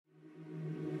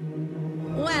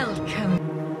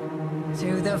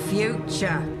the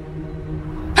future.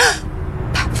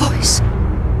 That voice.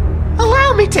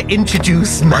 Allow me to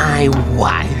introduce my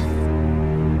wife.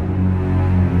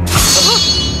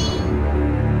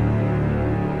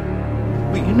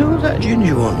 But you know that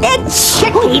ginger one? They're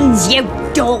chickens, you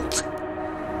dolt!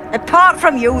 Apart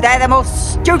from you, they're the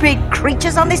most stupid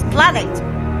creatures on this planet.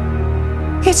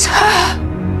 It's her.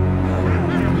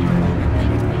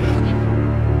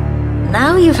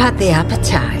 Now you've had the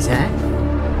appetizer,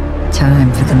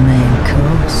 time for the main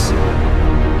course.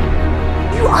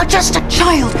 You are just a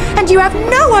child, and you have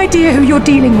no idea who you're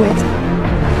dealing with.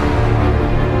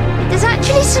 There's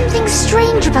actually something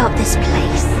strange about this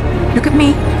place. Look at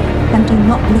me, and do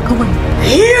not look away.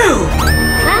 You!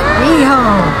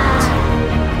 Behold!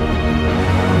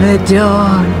 The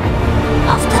dawn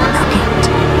of the nugget.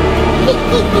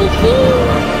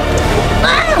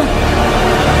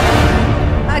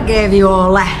 I gave you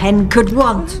all a hen could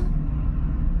want.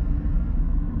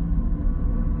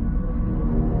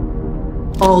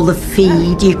 All the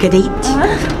feed you could eat.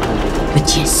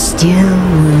 But you still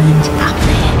weren't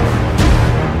happy.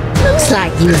 Looks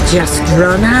like you've just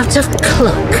run out of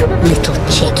cluck, little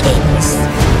chickens.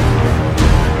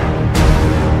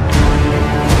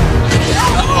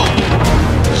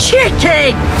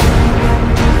 Chicken!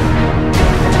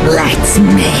 Let's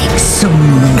make some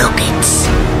nuggets.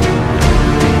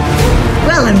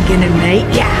 Well, I'm gonna make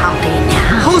you happy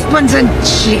now. Husbands and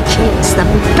chickens, the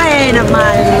bane of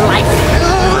my life.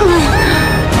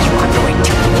 You are going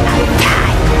to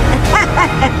die.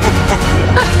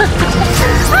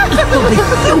 It will be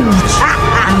huge,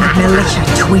 and Melisha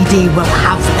Tweedy will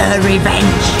have her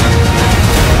revenge.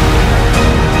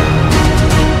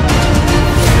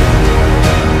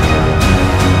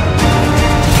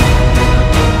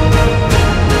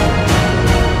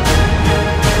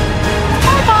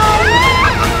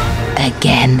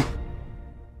 Again.